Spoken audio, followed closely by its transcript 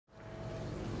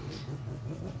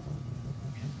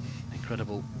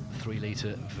incredible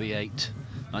 3-litre V8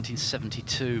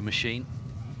 1972 machine.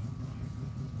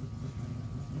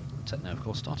 Techno, of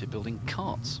course, started building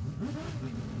karts.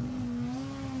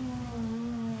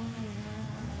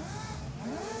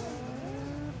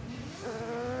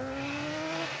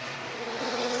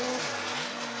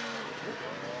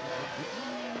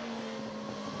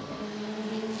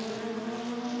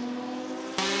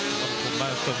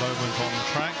 Mazda moment on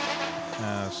track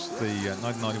as the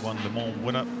 1991 Le Mans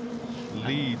winner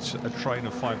leads a train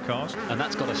of 5 cars. And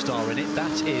that's got a star in it.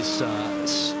 That is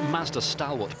Mazda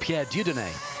stalwart Pierre Dieudonné,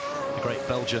 the great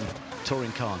Belgian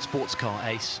touring car and sports car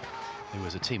ace, who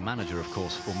was a team manager, of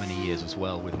course, for many years as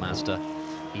well with Mazda.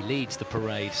 He leads the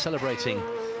parade, celebrating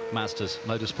Mazda's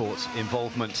motorsports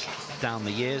involvement down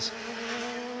the years.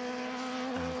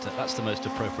 And that's the most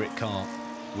appropriate car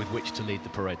with which to lead the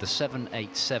parade, the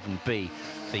 787B,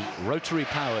 the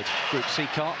rotary-powered Group C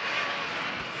car.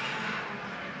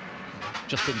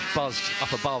 Just been buzzed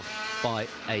up above by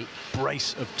a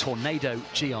brace of Tornado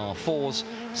GR4s,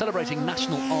 celebrating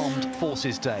National Armed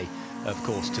Forces Day, of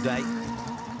course, today.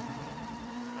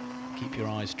 Keep your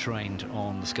eyes trained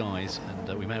on the skies,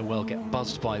 and we may well get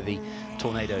buzzed by the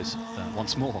tornadoes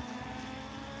once more.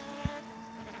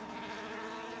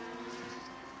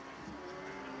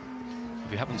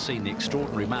 If you haven't seen the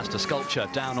extraordinary Mazda sculpture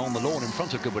down on the lawn in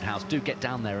front of Goodwood House, do get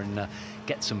down there and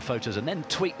get some photos and then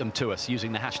tweet them to us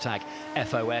using the hashtag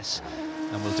FOS,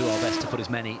 and we'll do our best to put as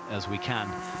many as we can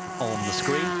on the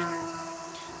screen.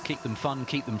 Keep them fun,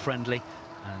 keep them friendly,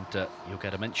 and you'll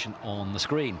get a mention on the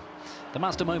screen. The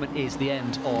Mazda moment is the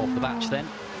end of the batch then.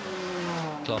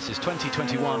 Classes 20,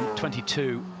 21,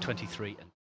 22, 23 and